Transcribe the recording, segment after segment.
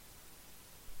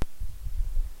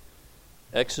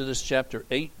Exodus chapter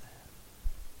 8,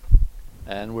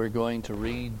 and we're going to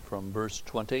read from verse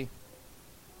 20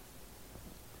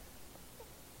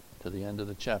 to the end of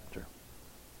the chapter.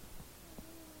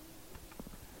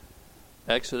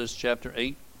 Exodus chapter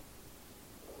 8.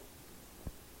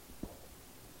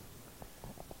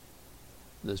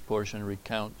 This portion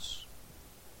recounts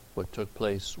what took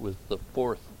place with the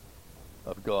fourth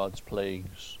of God's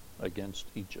plagues against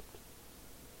Egypt.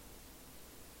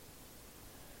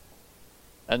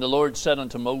 And the Lord said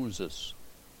unto Moses,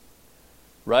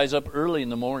 Rise up early in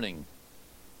the morning,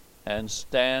 and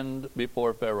stand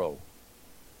before Pharaoh.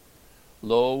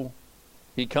 Lo,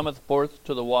 he cometh forth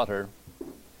to the water,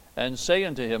 and say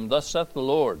unto him, Thus saith the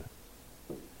Lord,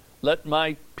 Let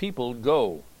my people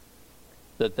go,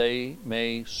 that they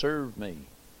may serve me.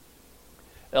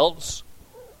 Else,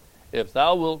 if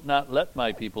thou wilt not let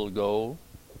my people go,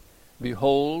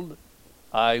 behold,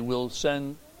 I will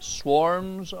send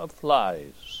swarms of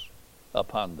flies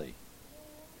upon thee,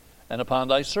 and upon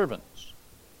thy servants,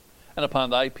 and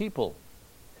upon thy people,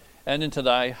 and into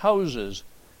thy houses,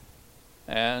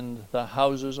 and the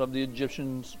houses of the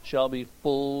Egyptians shall be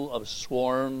full of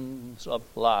swarms of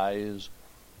flies,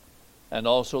 and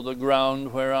also the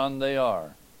ground whereon they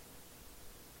are.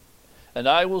 And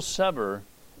I will sever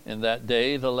in that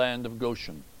day the land of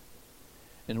Goshen,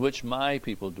 in which my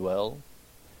people dwell,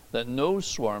 that no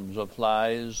swarms of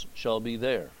flies shall be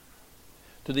there,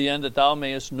 to the end that thou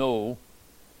mayest know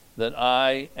that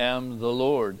I am the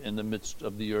Lord in the midst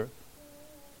of the earth.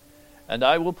 And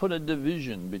I will put a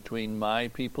division between my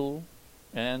people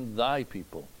and thy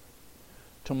people.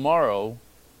 Tomorrow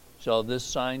shall this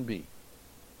sign be.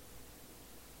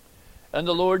 And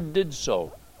the Lord did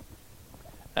so.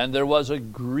 And there was a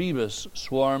grievous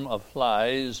swarm of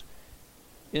flies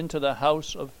into the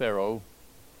house of Pharaoh,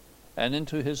 and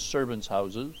into his servants'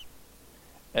 houses,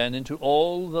 and into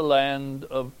all the land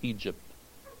of Egypt.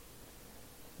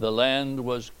 The land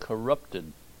was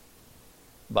corrupted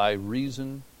by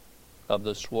reason of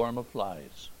the swarm of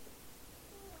flies.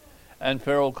 And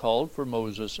Pharaoh called for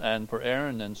Moses and for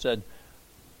Aaron, and said,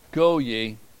 Go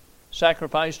ye,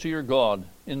 sacrifice to your God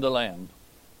in the land.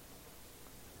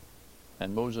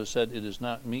 And Moses said, It is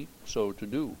not meet so to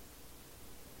do.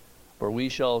 For we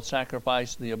shall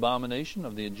sacrifice the abomination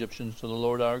of the Egyptians to the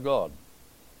Lord our God.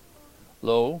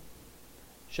 Lo,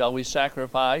 shall we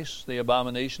sacrifice the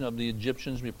abomination of the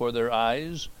Egyptians before their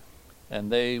eyes, and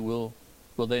will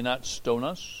they not stone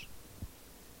us?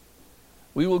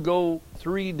 We will go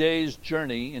 3 days'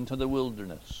 journey into the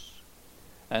wilderness,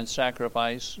 and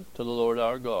sacrifice to the Lord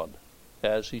our God,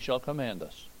 as he shall command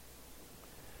us.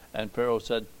 And Pharaoh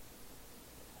said,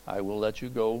 I will let you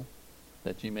go,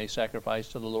 that ye may sacrifice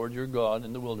to the Lord your God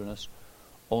in the wilderness.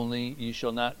 Only ye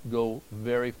shall not go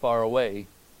very far away.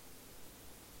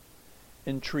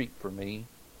 Entreat for me.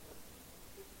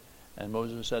 And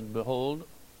Moses said, Behold,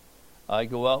 I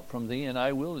go out from thee, and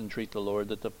I will entreat the Lord,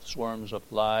 that the swarms of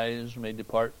flies may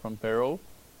depart from Pharaoh,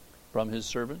 from his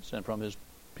servants, and from his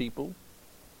people,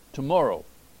 tomorrow.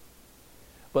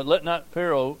 But let not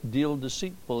Pharaoh deal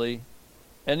deceitfully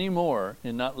any more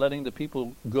in not letting the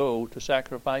people go to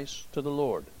sacrifice to the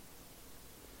Lord.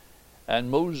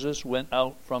 And Moses went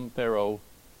out from Pharaoh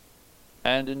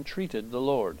and entreated the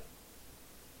Lord.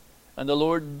 And the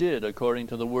Lord did according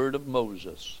to the word of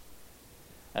Moses.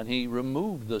 And he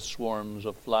removed the swarms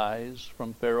of flies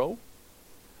from Pharaoh,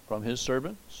 from his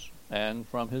servants, and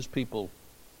from his people.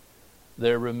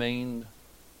 There remained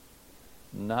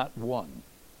not one.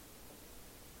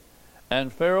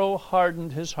 And Pharaoh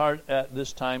hardened his heart at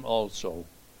this time also,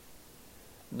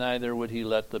 neither would he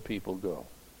let the people go.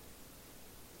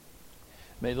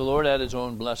 May the Lord add his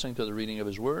own blessing to the reading of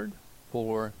his word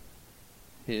for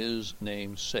his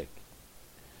name's sake.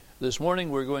 This morning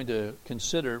we're going to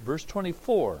consider verse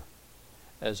 24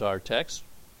 as our text.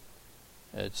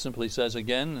 It simply says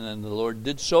again, And the Lord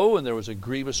did so, and there was a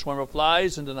grievous swarm of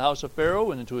flies into the house of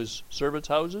Pharaoh, and into his servants'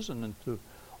 houses, and into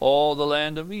all the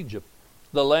land of Egypt.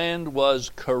 The land was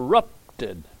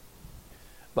corrupted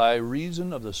by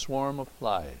reason of the swarm of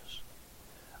flies.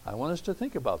 I want us to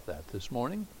think about that this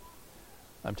morning.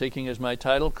 I'm taking as my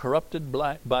title, Corrupted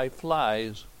by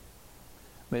Flies.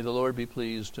 May the Lord be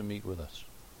pleased to meet with us.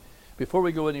 Before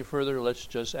we go any further, let's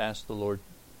just ask the Lord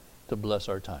to bless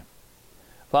our time.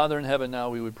 Father in heaven, now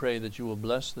we would pray that you will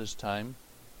bless this time.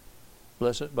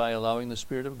 Bless it by allowing the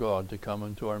Spirit of God to come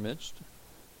into our midst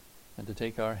and to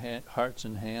take our hearts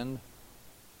in hand.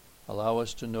 Allow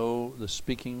us to know the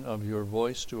speaking of your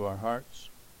voice to our hearts.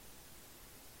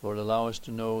 Lord, allow us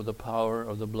to know the power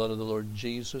of the blood of the Lord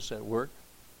Jesus at work.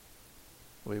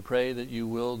 We pray that you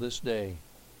will this day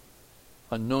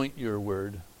anoint your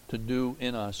word to do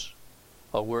in us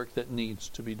a work that needs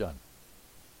to be done.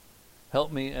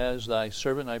 Help me as thy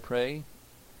servant, I pray.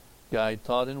 Guide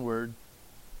thought and word.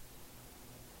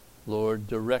 Lord,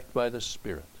 direct by the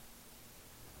Spirit.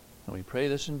 And we pray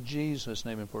this in Jesus'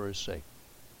 name and for his sake.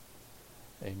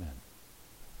 Amen.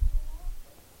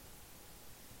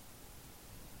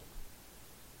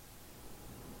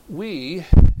 We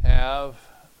have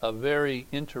a very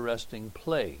interesting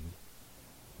plague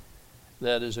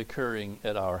that is occurring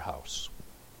at our house.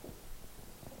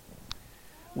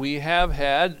 We have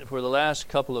had, for the last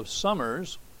couple of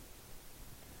summers,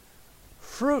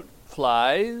 fruit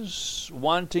flies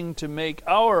wanting to make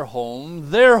our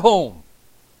home their home.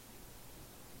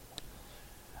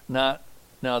 Now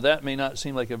that may not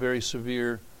seem like a very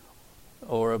severe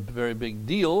or a very big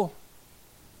deal,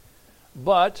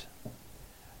 but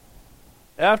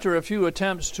after a few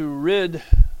attempts to rid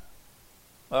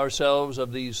ourselves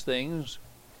of these things,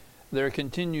 their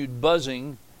continued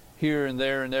buzzing here and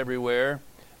there and everywhere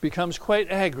becomes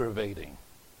quite aggravating.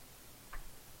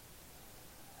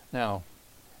 Now,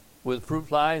 with fruit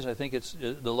flies, I think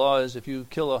the law is if you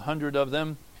kill 100 of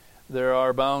them, there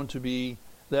are bound to be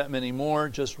that many more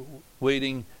just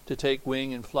waiting to take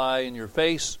wing and fly in your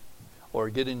face or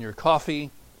get in your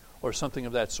coffee or something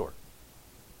of that sort.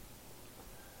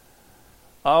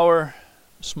 Our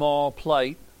small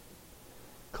plight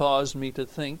caused me to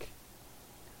think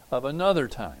of another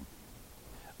time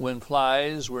when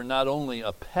flies were not only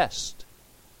a pest,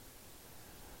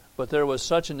 but there was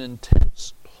such an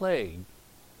intense plague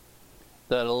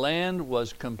that a land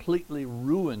was completely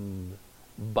ruined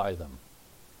by them.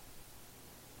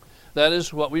 That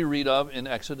is what we read of in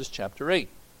Exodus chapter 8.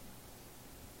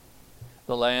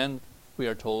 The land, we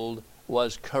are told,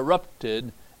 was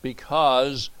corrupted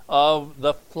because of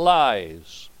the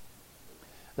flies.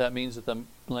 That means that the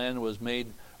land was made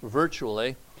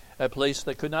virtually a place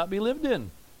that could not be lived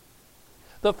in.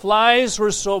 The flies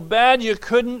were so bad you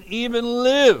couldn't even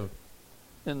live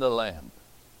in the land.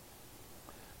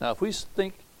 Now, if we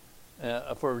think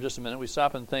for just a minute, we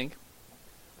stop and think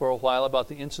for a while about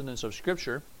the incidents of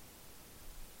Scripture,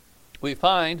 we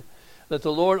find that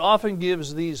the Lord often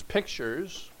gives these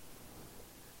pictures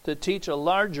to teach a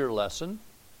larger lesson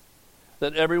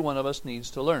that every one of us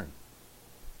needs to learn.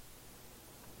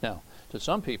 Now, to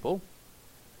some people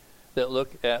that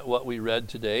look at what we read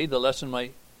today, the lesson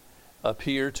might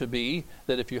appear to be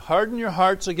that if you harden your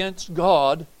hearts against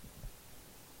God,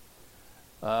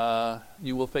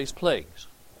 you will face plagues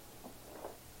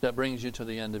that brings you to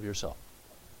the end of yourself.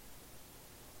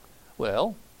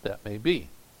 Well, that may be.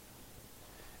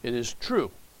 It is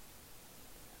true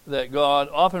that God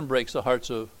often breaks the hearts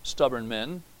of stubborn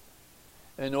men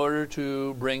in order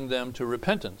to bring them to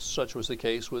repentance. Such was the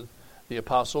case with the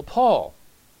Apostle Paul.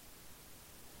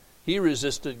 He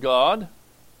resisted God,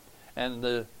 and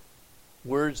the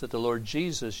words that the Lord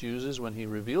Jesus uses when he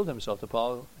revealed himself to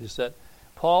Paul is that,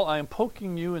 Paul, I am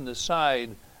poking you in the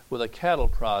side with a cattle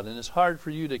prod, and it's hard for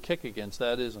you to kick against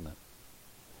that, isn't it?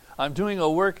 I'm doing a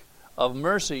work of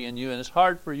mercy in you, and it's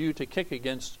hard for you to kick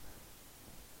against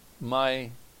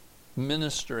my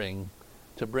ministering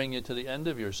to bring you to the end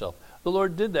of yourself. The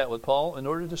Lord did that with Paul in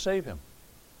order to save him.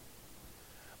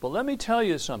 But let me tell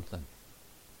you something.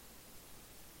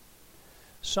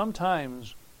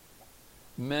 Sometimes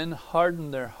men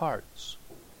harden their hearts,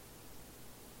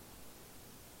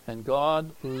 and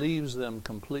God leaves them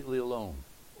completely alone.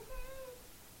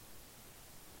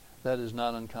 That is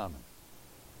not uncommon.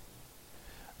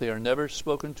 They are never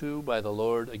spoken to by the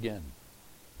Lord again,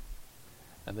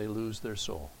 and they lose their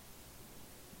soul.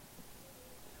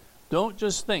 Don't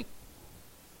just think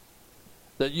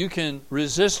that you can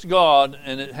resist God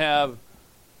and it have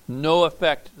no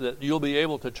effect, that you'll be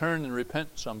able to turn and repent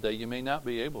someday. You may not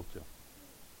be able to.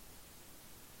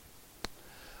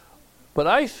 But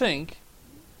I think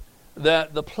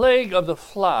that the plague of the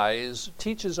flies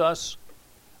teaches us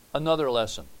another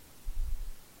lesson.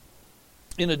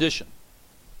 In addition,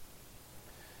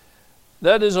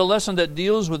 that is a lesson that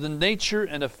deals with the nature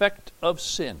and effect of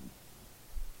sin.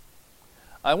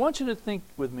 I want you to think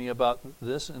with me about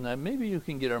this, and maybe you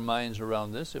can get our minds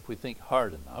around this if we think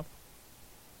hard enough.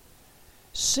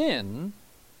 Sin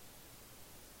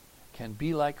can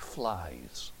be like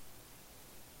flies.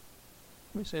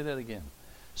 Let me say that again.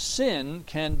 Sin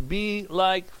can be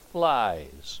like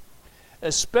flies,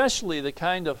 especially the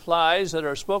kind of flies that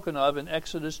are spoken of in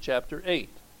Exodus chapter 8.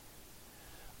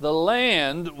 The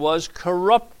land was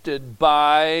corrupted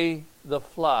by the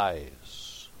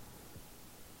flies.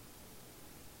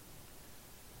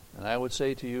 And I would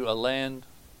say to you, a land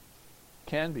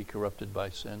can be corrupted by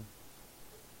sin.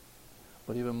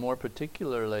 But even more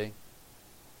particularly,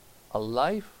 a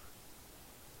life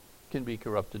can be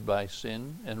corrupted by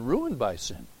sin and ruined by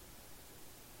sin.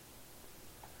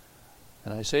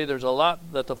 And I say there's a lot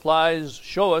that the flies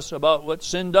show us about what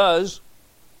sin does.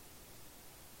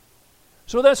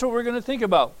 So that's what we're going to think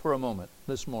about for a moment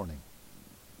this morning.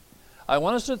 I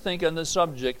want us to think on the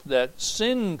subject that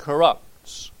sin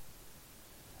corrupts.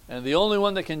 And the only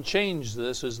one that can change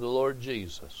this is the Lord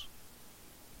Jesus.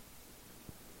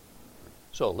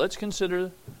 So let's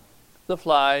consider the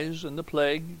flies and the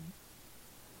plague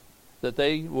that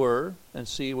they were and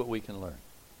see what we can learn.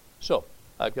 So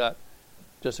I've got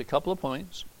just a couple of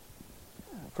points.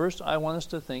 First, I want us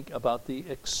to think about the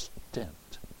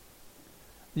extent.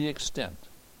 The extent.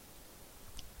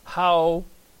 How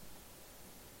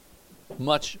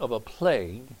much of a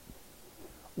plague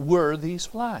were these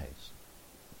flies?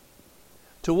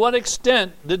 To what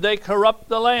extent did they corrupt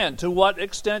the land? To what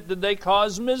extent did they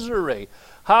cause misery?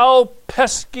 How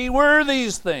pesky were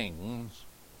these things?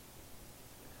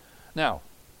 Now,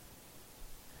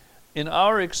 in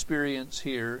our experience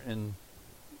here in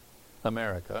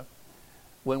America,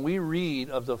 when we read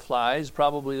of the flies,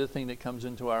 probably the thing that comes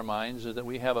into our minds is that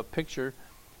we have a picture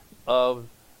of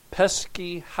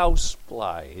pesky house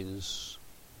flies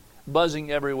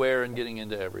buzzing everywhere and getting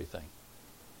into everything.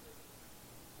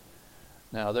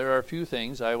 Now, there are a few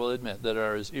things, I will admit, that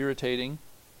are as irritating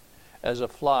as a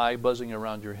fly buzzing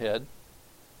around your head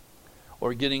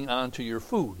or getting onto your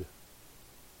food.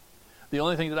 The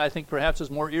only thing that I think perhaps is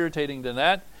more irritating than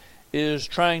that is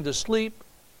trying to sleep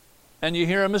and you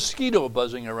hear a mosquito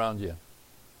buzzing around you.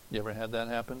 You ever had that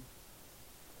happen?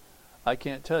 I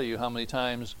can't tell you how many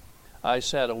times I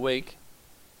sat awake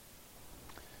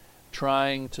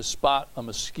trying to spot a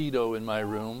mosquito in my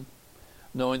room,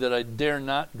 knowing that I dare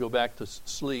not go back to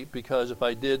sleep because if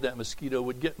I did, that mosquito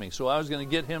would get me. So I was going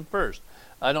to get him first.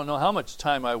 I don't know how much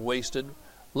time I wasted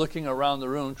looking around the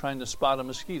room trying to spot a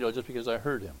mosquito just because I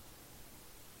heard him.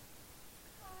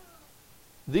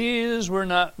 These were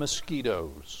not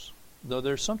mosquitoes, though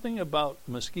there's something about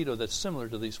mosquito that's similar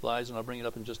to these flies, and I'll bring it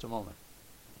up in just a moment.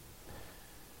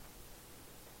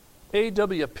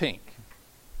 A.W. Pink,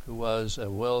 who was a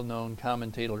well-known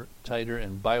commentator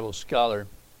and Bible scholar,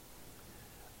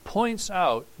 points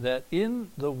out that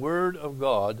in the Word of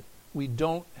God, we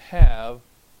don't have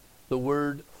the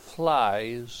word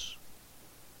flies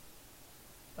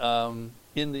in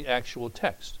the actual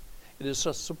text. It is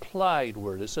a supplied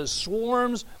word. It says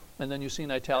swarms, and then you see in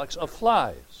italics, of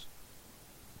flies.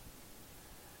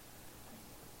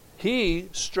 He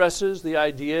stresses the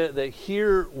idea that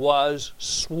here was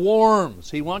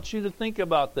swarms. He wants you to think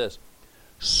about this.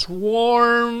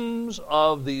 Swarms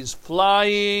of these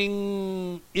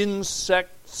flying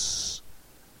insects.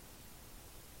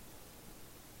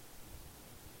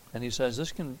 And he says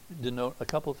this can denote a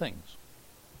couple things.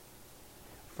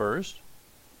 First,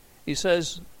 he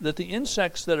says that the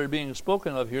insects that are being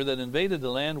spoken of here that invaded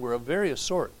the land were of various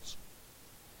sorts.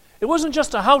 It wasn't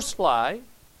just a housefly,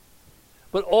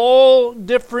 but all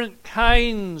different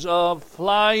kinds of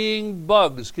flying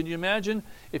bugs. Can you imagine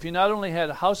if you not only had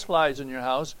houseflies in your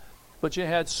house, but you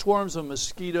had swarms of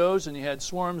mosquitoes, and you had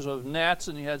swarms of gnats,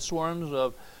 and you had swarms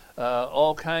of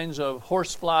all kinds of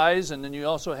horseflies, and then you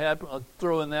also had,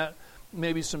 throw in that,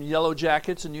 maybe some yellow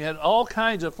jackets, and you had all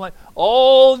kinds of flies.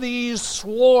 All these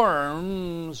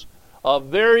swarms of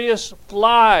various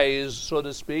flies, so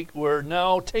to speak, were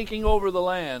now taking over the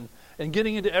land and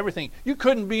getting into everything. You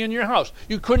couldn't be in your house.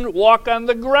 You couldn't walk on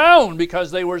the ground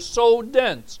because they were so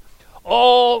dense.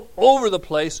 All over the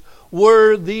place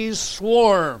were these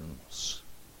swarms.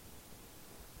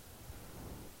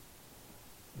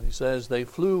 He says they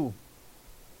flew.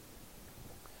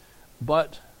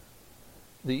 But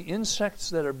the insects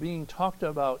that are being talked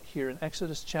about here in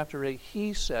Exodus chapter 8,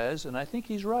 he says, and I think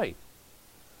he's right,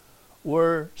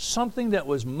 were something that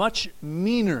was much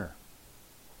meaner,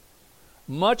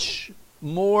 much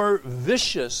more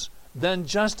vicious than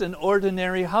just an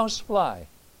ordinary housefly.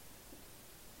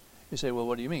 You say, well,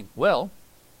 what do you mean? Well,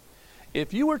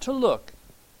 if you were to look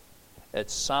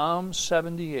at Psalm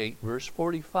 78, verse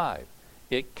 45,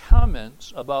 it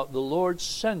comments about the Lord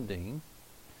sending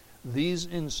these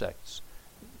insects.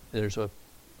 There's a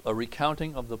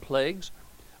recounting of the plagues,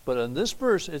 but in this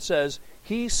verse it says,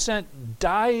 he sent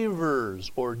divers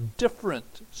or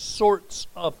different sorts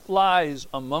of flies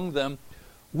among them,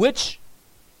 which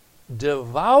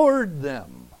devoured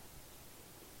them,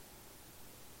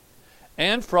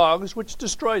 and frogs which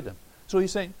destroyed them. So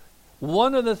he's saying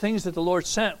one of the things that the Lord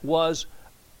sent was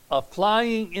a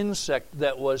flying insect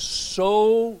that was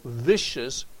so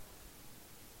vicious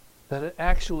that it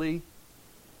actually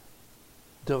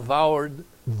devoured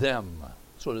them,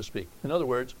 so to speak. In other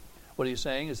words, what he's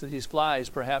saying is that these flies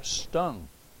perhaps stung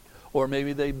Or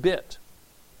maybe they bit.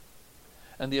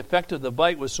 And the effect of the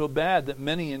bite was so bad that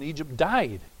many in Egypt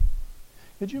died.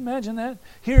 Could you imagine that?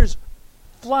 Here's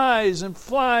flies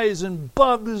and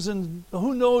bugs and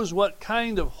who knows what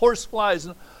kind of horse flies.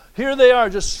 And here they are,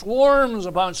 just swarms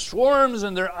upon swarms,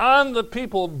 and they're on the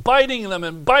people, biting them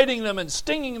and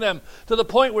stinging them to the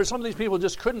point where some of these people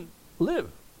just couldn't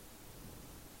live.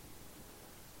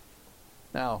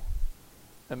 Now,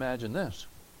 imagine this.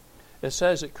 It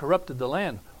says it corrupted the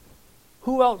land.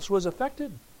 Who else was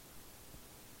affected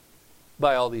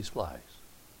by all these flies?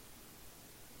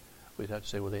 We'd have to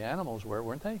say, well, the animals were,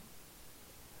 weren't they?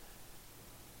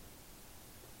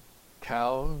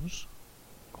 Cows,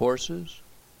 horses,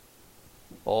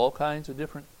 all kinds of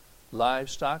different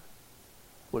livestock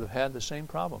would have had the same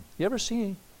problem. You ever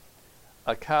see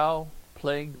a cow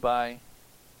plagued by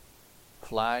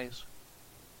flies?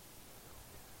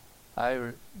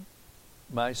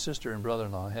 My sister and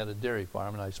brother-in-law had a dairy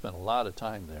farm, and I spent a lot of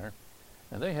time there.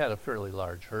 And they had a fairly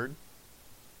large herd.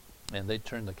 And they'd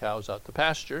turn the cows out to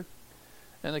pasture,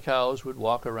 and the cows would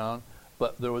walk around.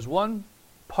 But there was one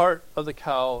part of the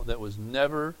cow that was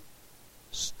never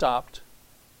stopped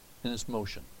in its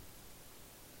motion.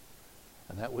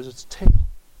 And that was its tail.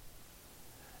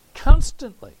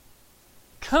 Constantly,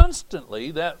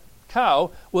 that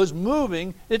cow was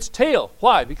moving its tail.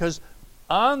 Why? Because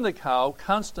on the cow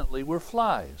constantly were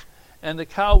flies. And the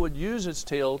cow would use its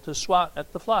tail to swat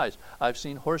at the flies. I've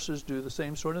seen horses do the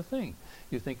same sort of thing.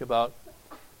 You think about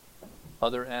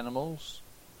other animals,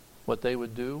 what they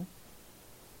would do.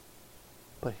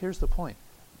 But here's the point.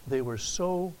 They were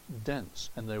so dense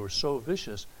and they were so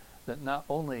vicious that not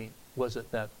only was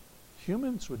it that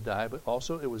humans would die, but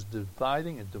also it was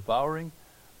dividing and devouring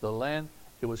the land.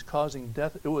 It was causing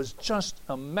death. It was just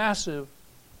a massive,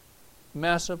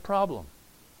 massive problem.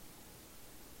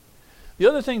 The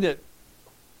other thing that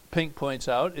Pink points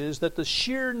out is that the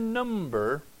sheer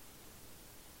number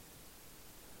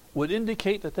would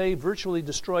indicate that they virtually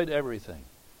destroyed everything.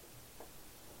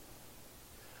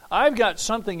 I've got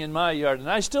something in my yard, and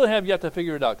I still have yet to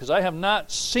figure it out because I have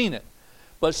not seen it.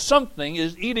 But something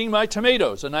is eating my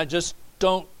tomatoes, and I just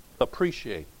don't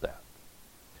appreciate that.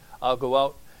 I'll go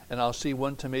out and I'll see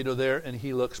one tomato there, and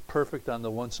he looks perfect on the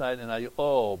one side, and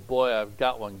oh boy, I've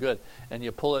got one, good. And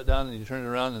you pull it down and you turn it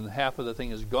around, and half of the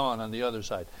thing is gone on the other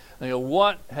side. And you go,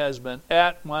 what has been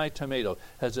at my tomato?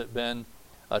 Has it been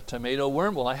a tomato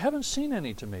worm? Well, I haven't seen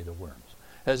any tomato worms.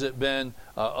 Has it been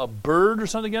a bird or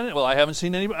something on it? Well, I haven't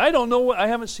seen any. I don't know. I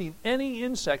haven't seen any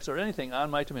insects or anything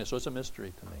on my tomato, so it's a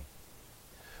mystery to me.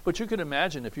 But you could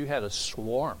imagine if you had a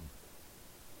swarm,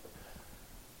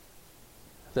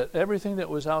 that everything that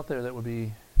was out there that would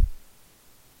be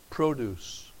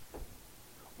produce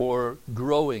or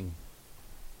growing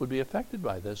would be affected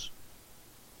by this.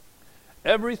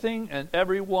 Everything and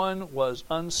everyone was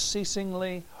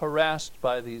unceasingly harassed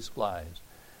by these flies.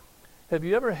 Have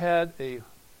you ever had a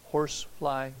horse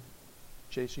fly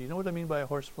chase you? You know what I mean by a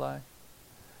horse fly?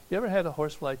 You ever had a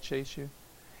horse fly chase you?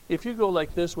 If you go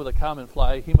like this with a common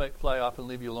fly, he might fly off and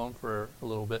leave you alone for a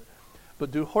little bit.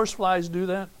 But do horse flies do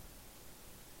that?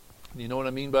 You know what I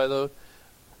mean by those?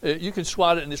 You can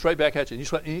swat it and it's right back at you. You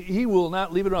swat, he will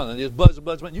not leave it around. And just buzz.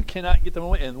 You cannot get them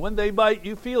away. And when they bite,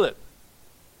 you feel it.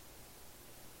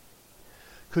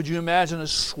 Could you imagine a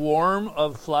swarm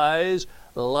of flies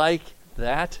like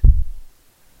that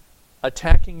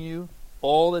attacking you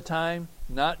all the time?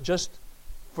 Not just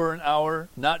for an hour,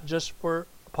 not just for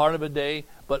part of a day,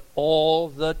 but all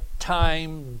the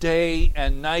time, day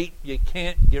and night. You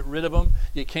can't get rid of them.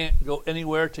 You can't go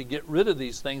anywhere to get rid of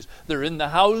these things. They're in the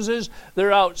houses.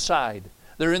 They're outside.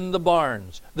 They're in the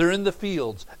barns. They're in the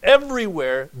fields.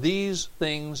 Everywhere these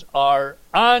things are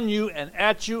on you and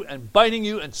at you and biting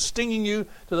you and stinging you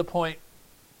to the point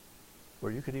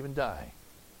where you could even die.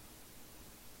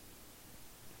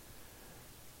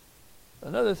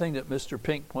 Another thing that Mr.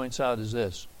 Pink points out is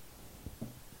this.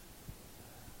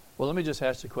 Well, let me just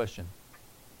ask the question.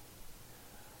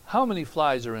 How many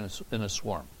flies are in a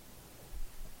swarm?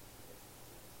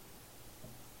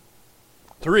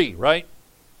 3, right?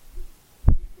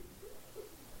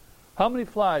 How many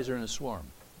flies are in a swarm?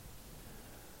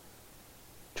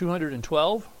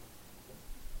 212?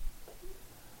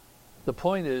 The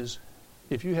point is,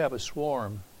 if you have a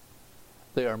swarm,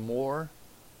 they are more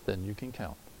than you can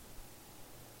count.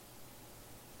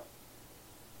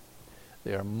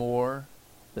 They are more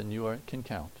than you can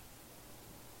count.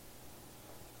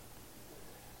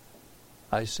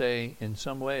 I say, in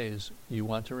some ways, you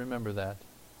want to remember that.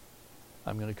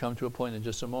 I'm going to come to a point in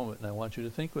just a moment, and I want you to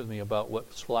think with me about what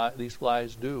these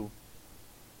flies do.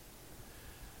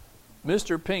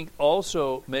 Mr. Pink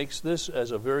also makes this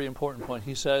as a very important point.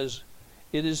 He says,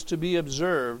 it is to be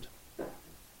observed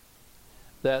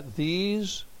that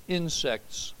these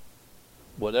insects,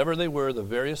 whatever they were, the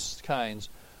various kinds,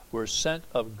 were sent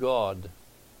of God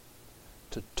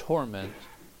to torment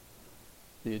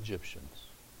the Egyptians.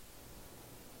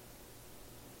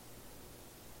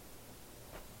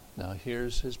 Now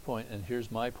here's his point, and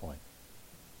here's my point.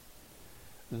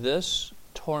 This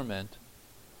torment,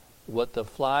 what the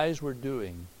flies were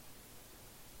doing,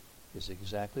 is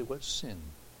exactly what sin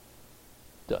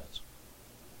does.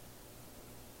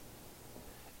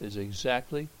 Is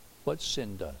exactly what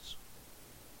sin does.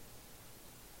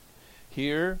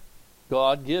 Here,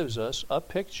 God gives us a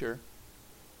picture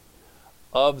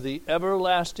of the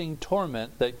everlasting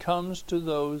torment that comes to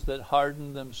those that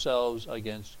harden themselves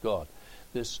against God.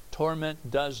 This torment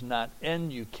does not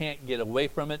end. You can't get away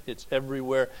from it. It's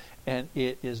everywhere. And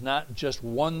it is not just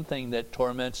one thing that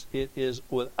torments. It is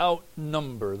without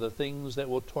number the things that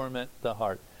will torment the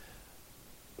heart.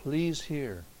 Please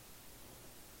hear.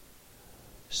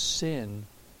 Sin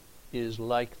is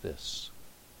like this.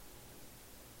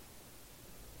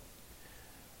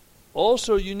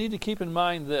 Also, you need to keep in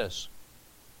mind this,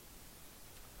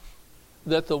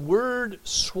 that the word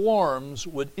swarms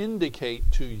would indicate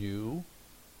to you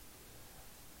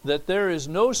that there is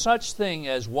no such thing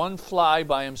as one fly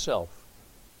by himself.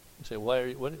 You say,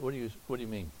 what do you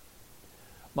mean?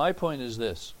 My point is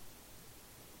this.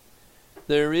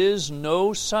 There is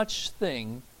no such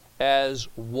thing as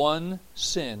one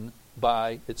sin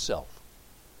by itself.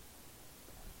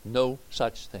 No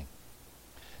such thing.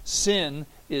 Sin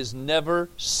is never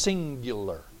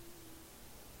singular.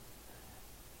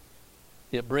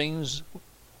 It brings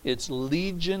its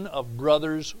legion of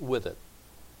brothers with it.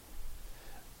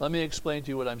 Let me explain to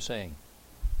you what I'm saying.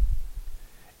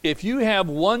 If you have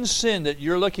one sin that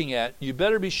you're looking at, you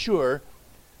better be sure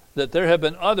that there have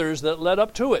been others that led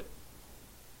up to it.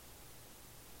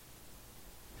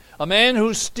 A man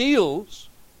who steals,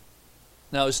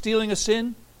 now is stealing a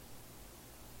sin?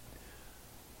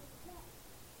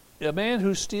 A man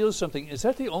who steals something, is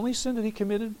that the only sin that he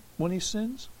committed when he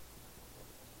sins?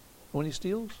 When he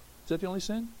steals? Is that the only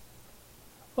sin?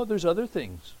 Well, there's other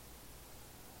things.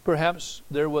 Perhaps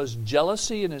there was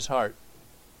jealousy in his heart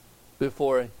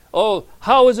before. Oh,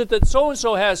 how is it that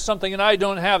so-and-so has something and I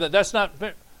don't have that? That's not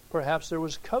fair. Perhaps there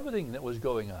was coveting that was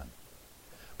going on.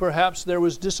 Perhaps there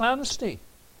was dishonesty.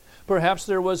 Perhaps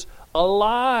there was a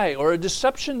lie or a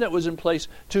deception that was in place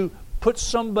to put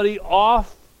somebody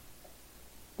off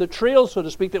the trail, so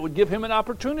to speak, that would give him an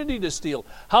opportunity to steal.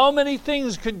 How many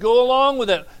things could go along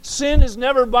with it? Sin is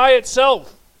never by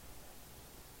itself.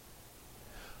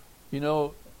 You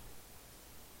know,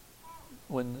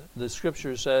 when the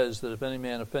Scripture says that if any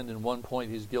man offend in one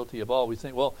point, he's guilty of all, we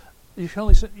think, well, you can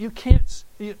only sin. You can't.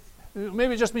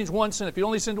 Maybe it just means one sin. If you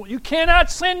only sin, you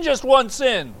cannot sin just one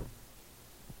sin.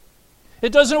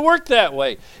 It doesn't work that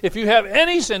way. If you have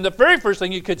any sin, the very first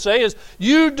thing you could say is,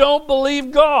 you don't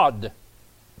believe God.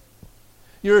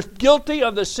 You're guilty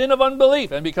of the sin of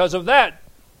unbelief. And because of that,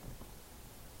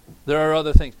 there are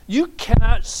other things. You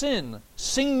cannot sin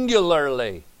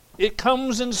singularly. It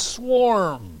comes in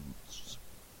swarms.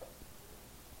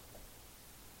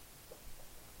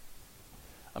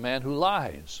 A man who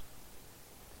lies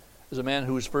is a man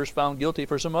who is first found guilty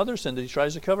for some other sin that he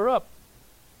tries to cover up.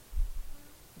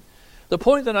 The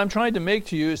point that I'm trying to make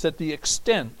to you is that the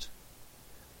extent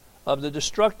of the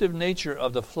destructive nature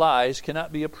of the flies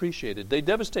cannot be appreciated. They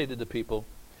devastated the people.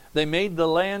 They made the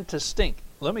land to stink.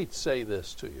 Let me say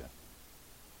this to you.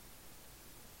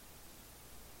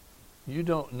 You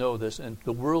don't know this, and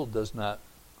the world does not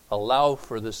allow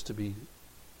for this to be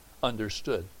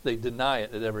understood. They deny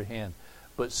it at every hand.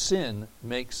 But sin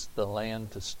makes the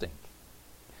land to stink.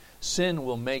 Sin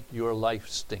will make your life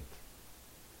stink.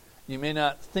 You may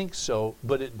not think so,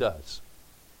 but it does.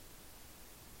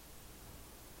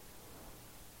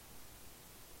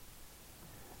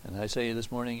 And I say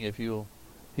this morning, if you'll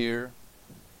hear,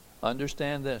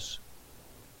 understand this,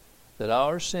 that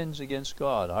our sins against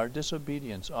God, our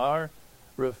disobedience, our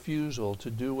refusal to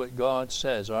do what God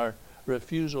says, our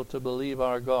refusal to believe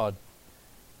our God,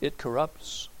 it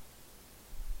corrupts.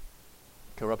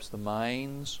 Corrupts the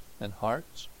minds and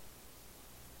hearts.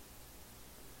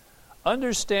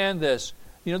 Understand this.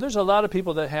 You know, there's a lot of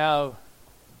people that have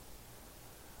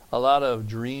a lot of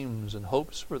dreams and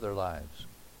hopes for their lives.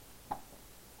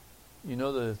 You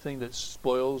know the thing that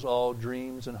spoils all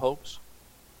dreams and hopes?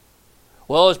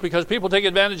 Well, it's because people take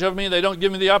advantage of me and they don't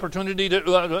give me the opportunity to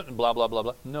blah, blah, blah,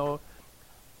 blah. No.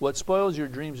 What spoils your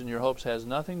dreams and your hopes has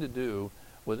nothing to do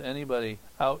with anybody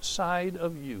outside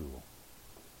of you.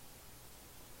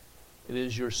 It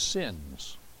is your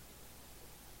sins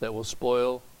that will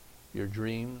spoil your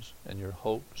dreams and your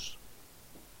hopes,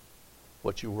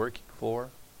 what you're working for,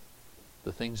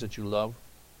 the things that you love.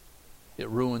 It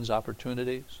ruins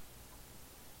opportunities.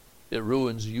 It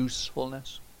ruins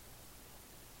usefulness.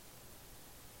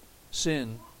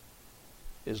 Sin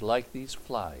is like these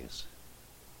flies.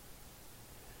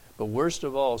 But worst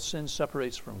of all, sin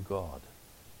separates from God.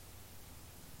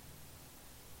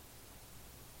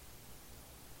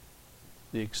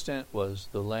 The extent was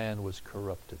the land was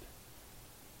corrupted,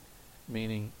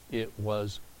 meaning it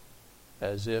was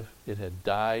as if it had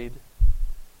died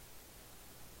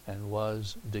and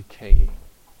was decaying.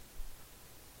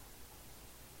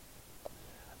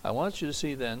 I want you to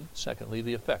see then, secondly,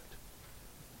 the effect.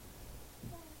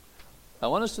 I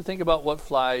want us to think about what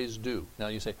flies do. Now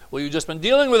you say, well, you've just been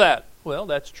dealing with that. Well,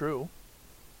 that's true.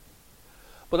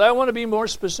 But I want to be more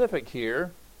specific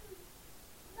here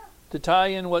to tie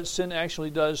in what sin actually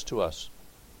does to us.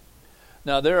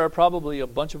 Now, there are probably a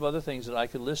bunch of other things that I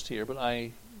could list here, but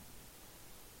I'm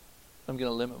going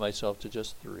to limit myself to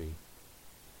just 3.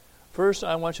 First,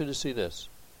 I want you to see this.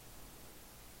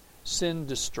 Sin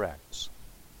distracts.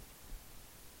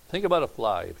 Think about a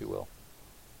fly, if you will.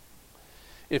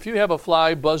 If you have a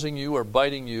fly buzzing you or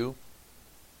biting you,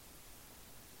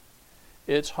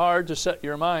 it's hard to set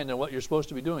your mind on what you're supposed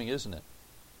to be doing, isn't it?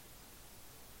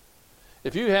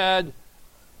 If you had,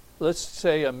 let's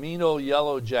say, a mean old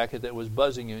yellow jacket that was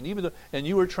buzzing you, and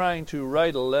you were trying to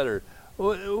write a letter,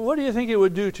 what do you think it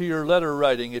would do to your letter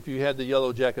writing if you had the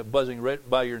yellow jacket buzzing right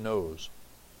by your nose?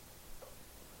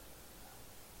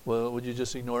 Well, would you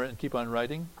just ignore it and keep on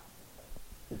writing?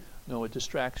 No, it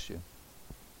distracts you.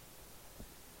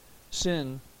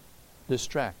 Sin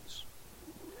distracts.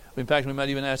 In fact, we might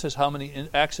even ask this, how many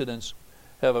accidents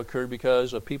have occurred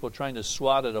because of people trying to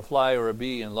swat at a fly or a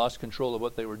bee and lost control of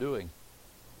what they were doing?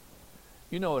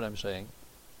 You know what I'm saying.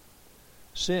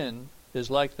 Sin is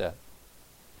like that.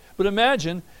 But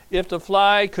imagine if the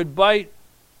fly could bite,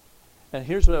 and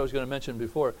here's what I was going to mention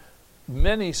before.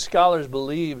 Many scholars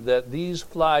believe that these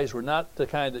flies were not the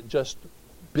kind that just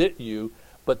bit you,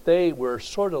 but they were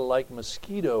sort of like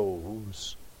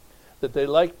mosquitoes, that they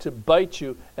like to bite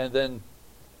you and then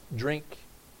drink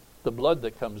the blood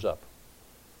that comes up.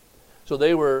 So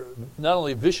they were not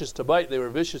only vicious to bite, they were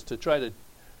vicious to try to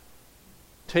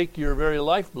take your very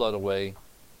lifeblood away.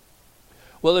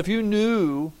 Well, if you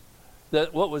knew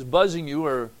that what was buzzing you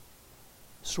or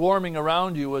swarming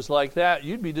around you was like that,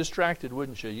 you'd be distracted,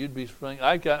 wouldn't you? You'd be thinking,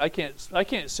 I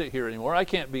can't sit here anymore. I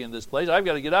can't be in this place. I've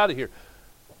got to get out of here.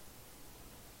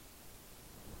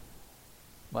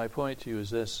 My point to you is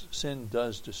this: sin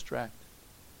does distract.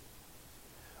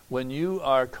 When you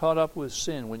are caught up with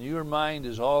sin, when your mind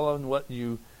is all on what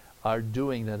you are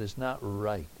doing that is not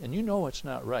right, and you know it's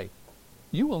not right,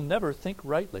 you will never think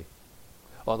rightly.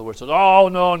 Oh, the word says, oh,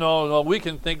 no, we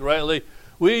can think rightly.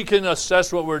 We can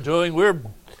assess what we're doing.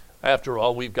 After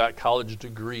all, we've got college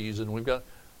degrees and we've got...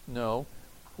 No,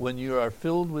 when you are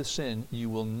filled with sin, you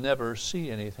will never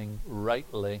see anything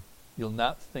rightly. You'll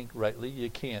not think rightly. You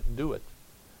can't do it.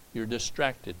 You're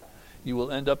distracted. You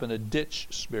will end up in a ditch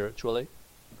spiritually.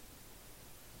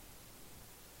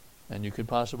 And you could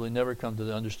possibly never come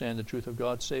to understand the truth of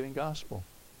God's saving gospel.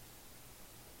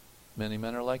 Many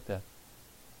men are like that.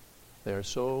 They are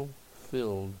so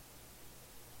filled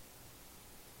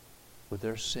with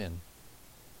their sin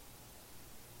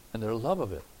and their love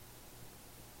of it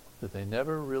that they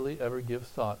never really ever give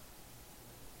thought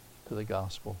to the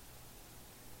gospel.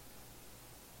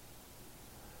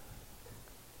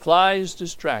 Flies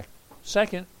distract.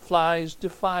 Second, flies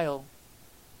defile.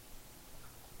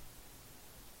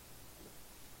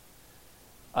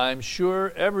 I'm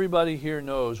sure everybody here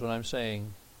knows what I'm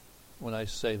saying when I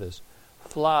say this.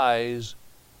 Flies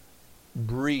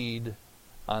breed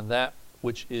on that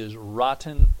which is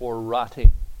rotten or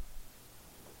rotting.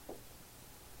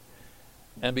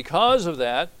 And because of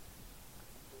that,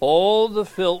 all the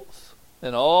filth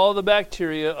and all the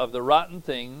bacteria of the rotten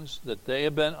things that they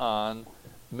have been on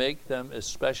make them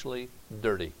especially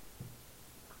dirty.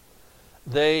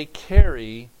 They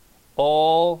carry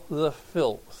all the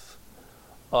filth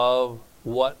of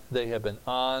what they have been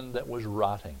on that was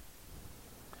rotting.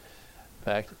 In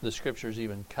fact, the Scriptures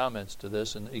even comments to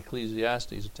this in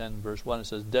Ecclesiastes 10 verse 1. It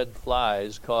says, dead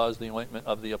flies cause the ointment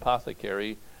of the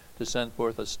apothecary to send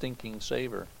forth a stinking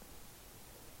savor.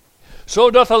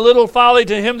 So doth a little folly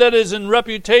to him that is in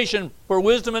reputation for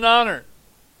wisdom and honor.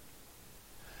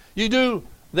 You do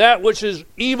that which is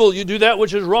evil, you do that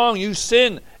which is wrong, you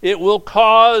sin. It will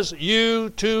cause you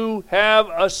to have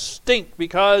a stink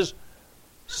because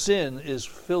sin is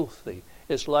filthy.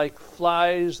 It's like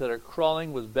flies that are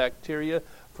crawling with bacteria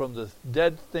from the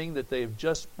dead thing that they've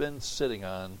just been sitting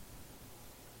on.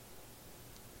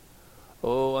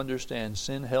 Oh, understand,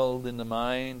 sin held in the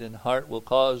mind and heart will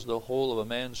cause the whole of a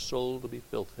man's soul to be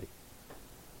filthy.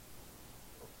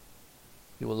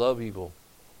 He will love evil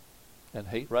and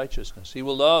hate righteousness. He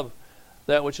will love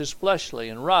that which is fleshly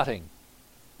and rotting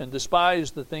and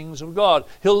despise the things of God.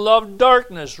 He'll love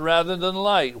darkness rather than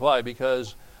light. Why?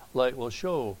 Because light will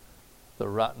show the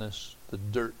rottenness, the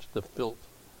dirt, the filth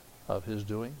of his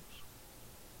doings.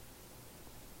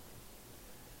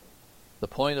 The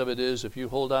point of it is, if you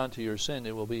hold on to your sin,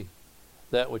 it will be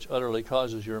that which utterly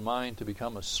causes your mind to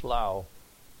become a slough.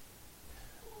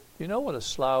 You know what a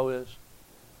slough is?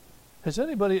 Has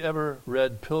anybody ever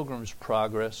read Pilgrim's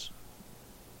Progress?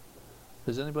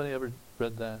 Has anybody ever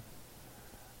read that?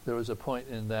 There was a point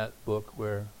in that book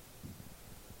where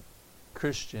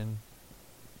Christian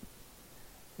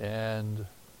and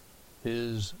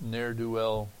his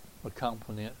ne'er-do-well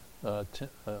accompaniment,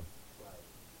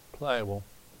 Pliable.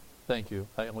 Thank you.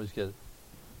 I always get it.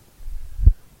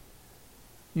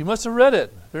 You must have read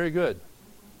it. Very good.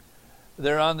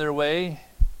 They're on their way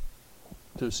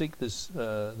to seek this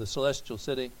the celestial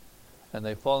city, and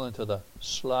they fall into the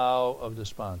slough of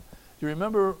despond. Do you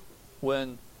remember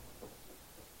when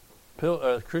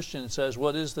Christian says,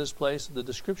 "What is this place?" The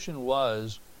description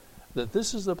was that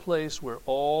this is the place where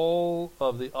all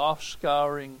of the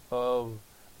offscouring of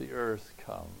the earth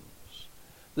comes.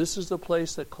 This is the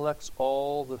place that collects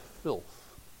all the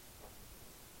filth.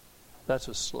 That's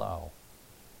a slough.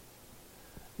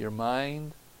 Your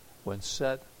mind, when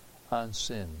set on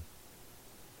sin,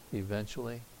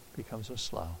 eventually becomes a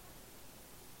slough.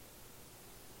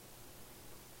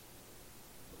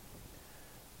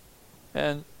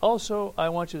 And also, I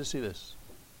want you to see this.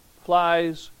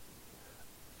 Flies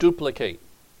duplicate.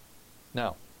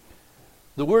 Now,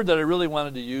 the word that I really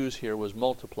wanted to use here was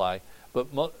multiply, but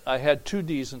I had two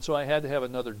D's, and so I had to have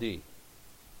another D.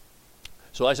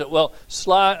 So I said, well,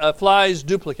 flies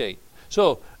duplicate.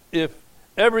 So if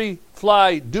every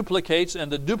fly duplicates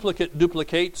and the duplicate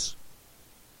duplicates,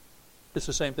 it's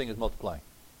the same thing as multiplying.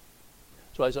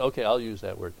 So I said, okay, I'll use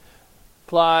that word.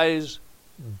 Flies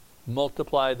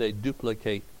multiply, they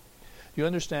duplicate. Do you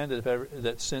understand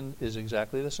that sin is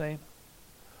exactly the same?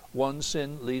 One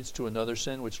sin leads to another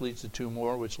sin, which leads to two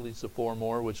more, which leads to four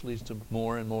more, which leads to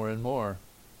more and more and more.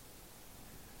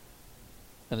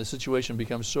 And the situation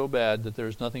becomes so bad that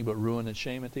there's nothing but ruin and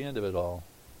shame at the end of it all.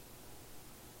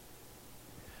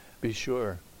 Be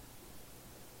sure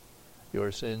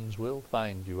your sins will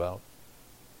find you out.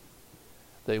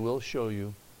 They will show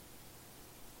you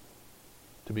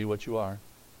to be what you are.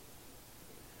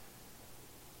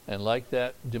 And like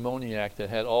that demoniac that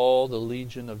had all the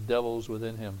legion of devils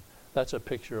within him, that's a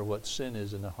picture of what sin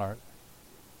is in the heart.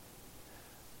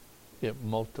 It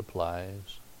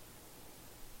multiplies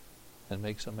and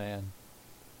makes a man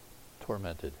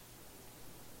tormented.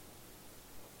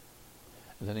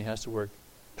 And then he has to work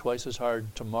twice as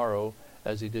hard tomorrow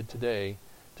as he did today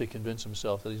to convince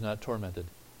himself that he's not tormented.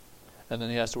 And then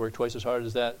he has to work twice as hard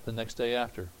as that the next day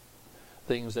after.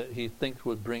 Things that he thinks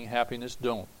would bring happiness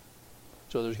don't.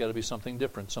 So there's got to be something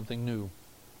different, something new.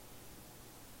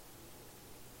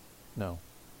 No,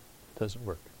 it doesn't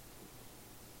work.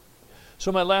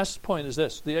 So my last point is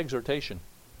this, the exhortation.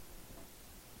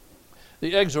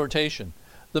 The exhortation.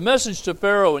 The message to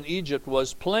Pharaoh in Egypt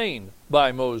was plain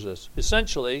by Moses.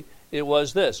 Essentially, it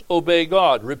was this: obey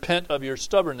God, repent of your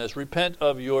stubbornness, repent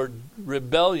of your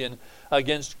rebellion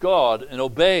against God, and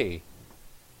obey.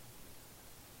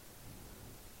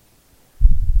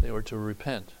 They were to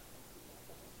repent.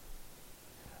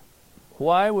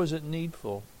 Why was it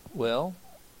needful? Well,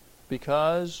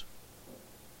 because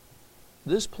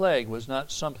this plague was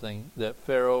not something that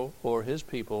Pharaoh or his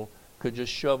people could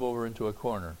just shove over into a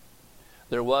corner.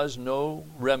 There was no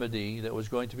remedy that was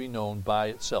going to be known by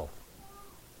itself.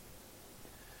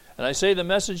 And I say the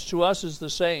message to us is the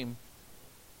same.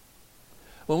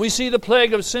 When we see the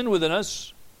plague of sin within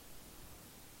us,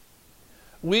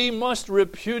 we must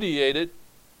repudiate it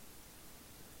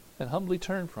and humbly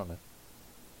turn from it,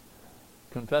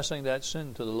 confessing that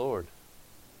sin to the Lord.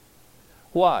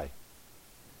 Why?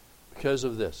 Because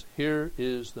of this. Here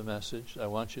is the message I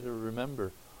want you to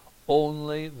remember.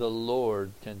 Only the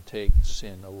Lord can take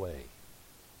sin away.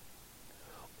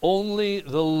 Only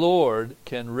the Lord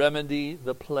can remedy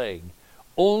the plague.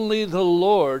 Only the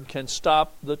Lord can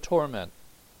stop the torment.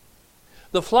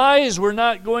 The flies were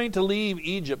not going to leave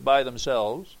Egypt by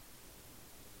themselves.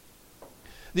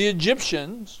 The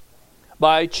Egyptians,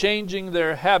 by changing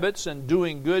their habits and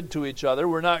doing good to each other,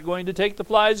 were not going to take the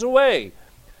flies away.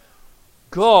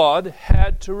 God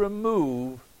had to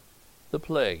remove the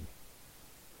plague.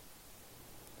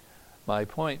 My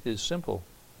point is simple.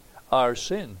 Our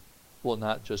sin will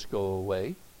not just go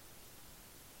away.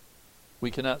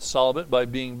 We cannot solve it by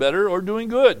being better or doing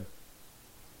good.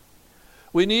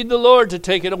 We need the Lord to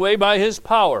take it away by His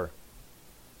power.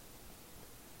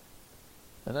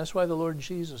 And that's why the Lord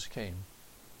Jesus came.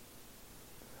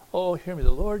 Oh, hear me.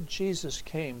 The Lord Jesus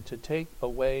came to take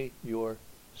away your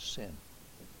sin.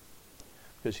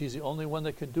 Because He's the only one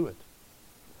that could do it.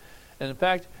 And in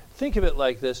fact, think of it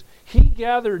like this. He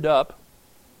gathered up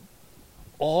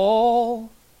all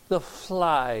the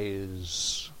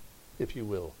flies, if you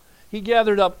will. He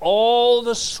gathered up all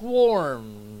the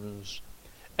swarms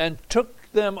and took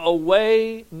them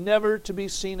away, never to be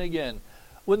seen again.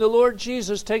 When the Lord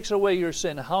Jesus takes away your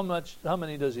sin, how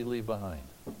many does He leave behind?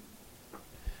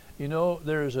 You know,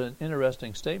 there's an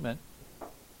interesting statement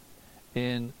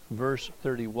in verse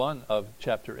 31 of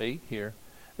chapter 8 here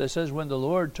that says, when the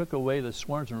Lord took away the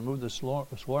swarms and removed the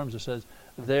swarms, it says,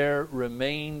 there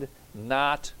remained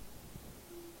not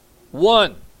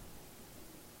one.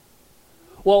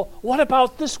 Well, what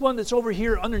about this one that's over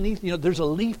here underneath? You know, there's a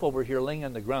leaf over here laying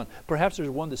on the ground. Perhaps there's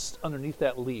one that's underneath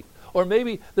that leaf. Or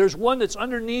maybe there's one that's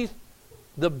underneath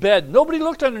the bed. Nobody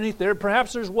looked underneath there.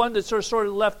 Perhaps there's one that's sort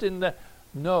of left in the...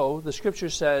 No, the Scripture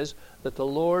says that the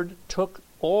Lord took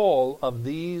all of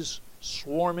these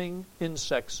swarming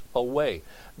insects away.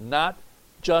 Not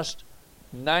just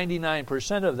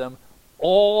 99% of them,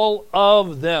 all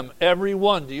of them, every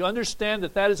one. Do you understand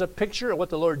that that is a picture of what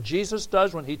the Lord Jesus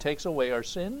does when He takes away our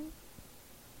sin?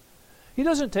 He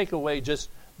doesn't take away just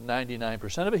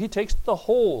 99% of it. He takes the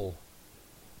whole.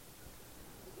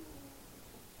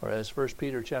 Or as 1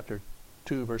 Peter chapter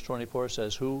 2, verse 24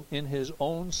 says, who in His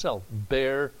own self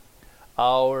bare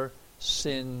our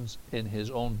sins in His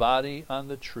own body on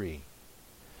the tree,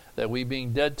 that we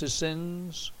being dead to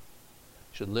sins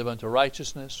should live unto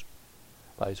righteousness,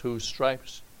 by whose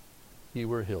stripes ye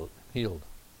were healed.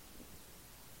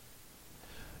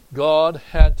 God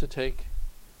had to take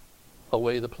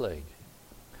away the plague.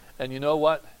 And you know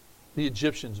what? The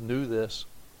Egyptians knew this.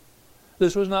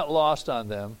 This was not lost on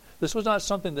them. This was not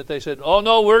something that they said, oh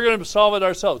no, we're going to solve it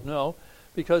ourselves. No,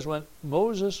 because when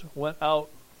Moses went out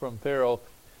from Pharaoh,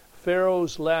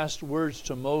 Pharaoh's last words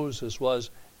to Moses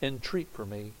was, entreat for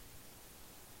me.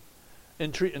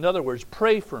 In other words,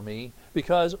 pray for me,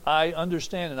 because I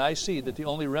understand and I see that the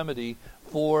only remedy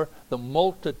for the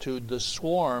multitude, the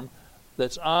swarm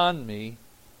that's on me,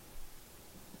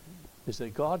 is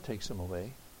that God takes them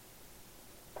away.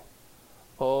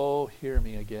 Oh, hear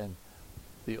me again.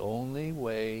 The only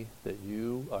way that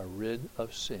you are rid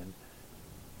of sin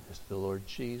is the Lord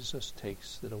Jesus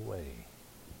takes it away.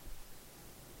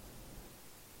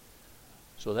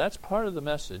 So that's part of the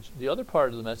message. The other part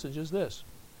of the message is this.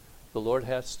 The Lord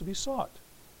has to be sought.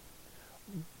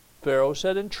 Pharaoh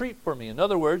said, entreat for me. In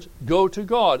other words, go to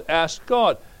God, ask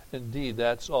God. Indeed,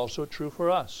 that's also true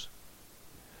for us.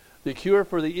 The cure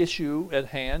for the issue at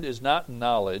hand is not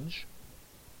knowledge.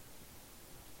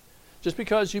 Just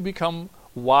because you become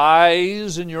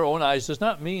wise in your own eyes does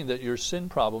not mean that your sin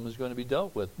problem is going to be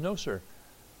dealt with. No, sir.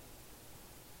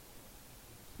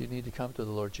 You need to come to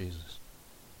the Lord Jesus.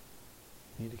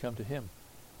 You need to come to Him.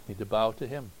 You need to bow to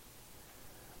Him.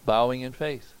 Bowing in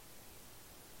faith.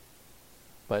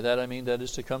 By that I mean that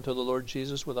is to come to the Lord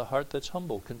Jesus with a heart that's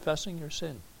humble, confessing your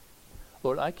sin.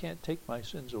 Lord, I can't take my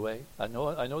sins away. I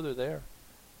know they're there.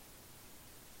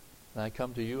 And I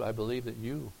come to you, I believe that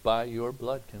you, by your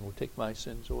blood, can take my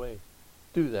sins away.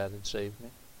 Do that and save me.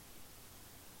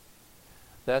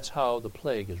 That's how the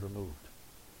plague is removed.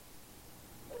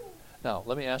 Now,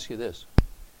 let me ask you this.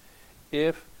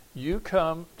 If you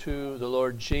come to the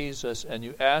Lord Jesus and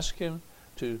you ask Him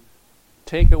to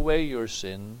take away your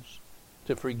sins,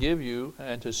 to forgive you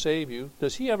and to save you,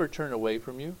 does He ever turn away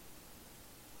from you?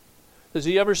 Does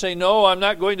He ever say, no, I'm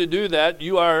not going to do that.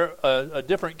 You are a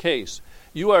different case.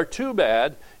 You are too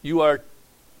bad. Your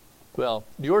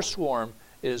swarm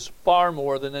is far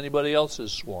more than anybody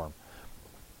else's swarm.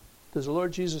 Does the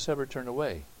Lord Jesus ever turn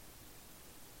away?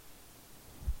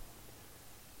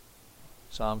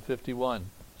 Psalm 51.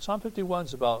 Psalm 51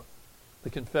 is about the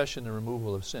confession and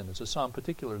removal of sin. It's a psalm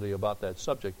particularly about that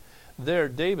subject. There,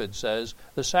 David says,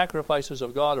 the sacrifices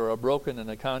of God are a broken and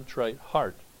a contrite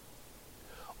heart.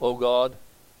 O God,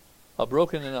 a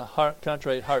broken and a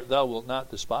contrite heart thou wilt not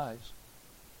despise.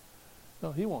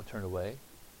 No, He won't turn away.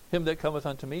 Him that cometh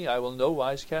unto me I will no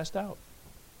wise cast out.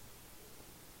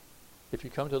 If you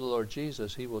come to the Lord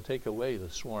Jesus, He will take away the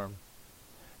swarm.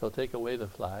 He'll take away the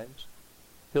flies.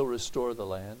 He'll restore the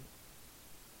land.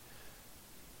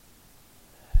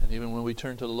 And Even when we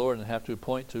turn to the Lord and have to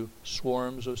point to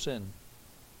swarms of sin,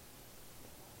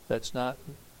 that's not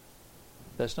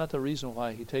the reason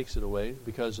why he takes it away,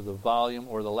 because of the volume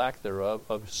or the lack thereof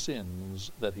of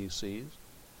sins that he sees.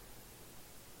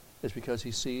 It's because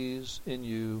he sees in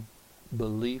you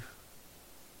belief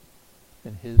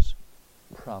in his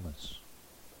promise.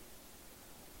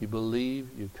 You believe,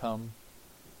 you come,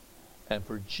 and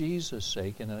for Jesus'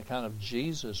 sake, and on account of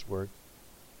Jesus' work,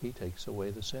 he takes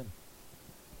away the sin.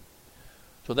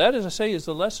 So that, as I say, is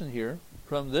the lesson here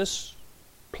from this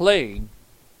plague.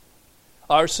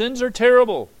 Our sins are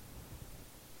terrible.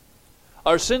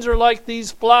 Our sins are like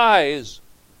these flies.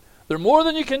 They're more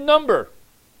than you can number.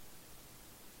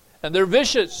 And they're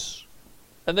vicious.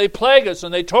 And they plague us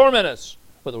and they torment us,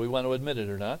 whether we want to admit it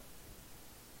or not.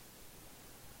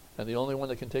 And the only one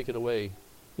that can take it away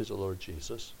is the Lord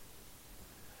Jesus.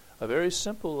 A very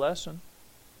simple lesson,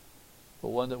 but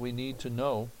one that we need to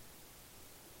know.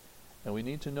 And we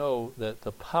need to know that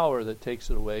the power that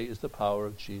takes it away is the power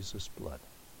of Jesus' blood.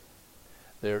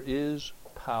 There is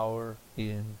power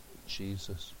in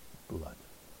Jesus' blood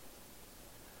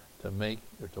to make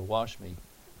or to wash me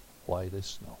white as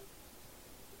snow.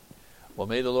 Well,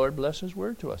 may the Lord bless his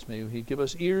word to us. May he give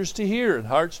us ears to hear and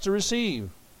hearts to receive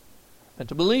and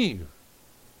to believe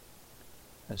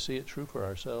and see it true for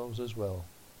ourselves as well.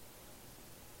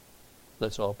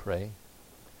 Let's all pray.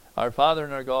 Our Father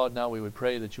and our God, now we would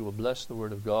pray that you will bless the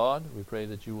word of God. We pray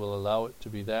that you will allow it to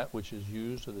be that which is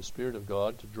used of the Spirit of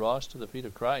God to draw us to the feet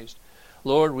of Christ.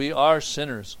 Lord, we are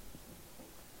sinners.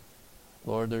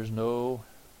 Lord, there's no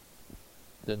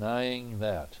denying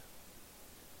that.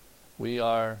 We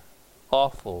are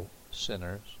awful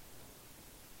sinners,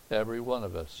 every one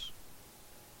of us.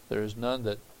 There is none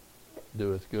that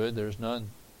doeth good. There is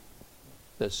none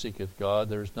that seeketh God.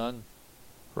 There is none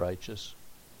righteous.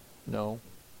 No,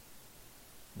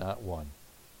 not one.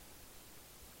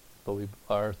 But we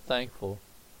are thankful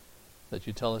that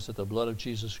you tell us that the blood of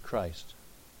Jesus Christ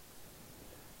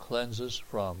cleanses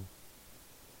from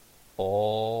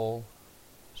all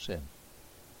sin.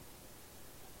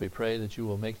 We pray that you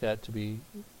will make that to be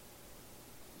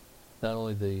not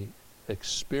only the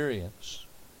experience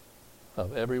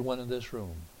of everyone in this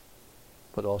room,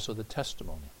 but also the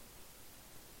testimony,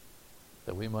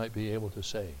 that we might be able to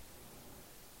say,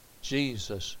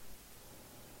 Jesus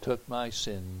took my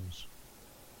sins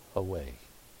away.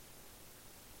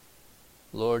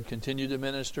 Lord, continue to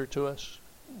minister to us.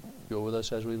 Go with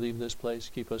us as we leave this place.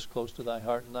 Keep us close to thy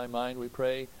heart and thy mind, we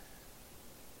pray.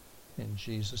 In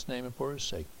Jesus' name and for his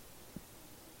sake.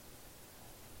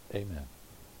 Amen.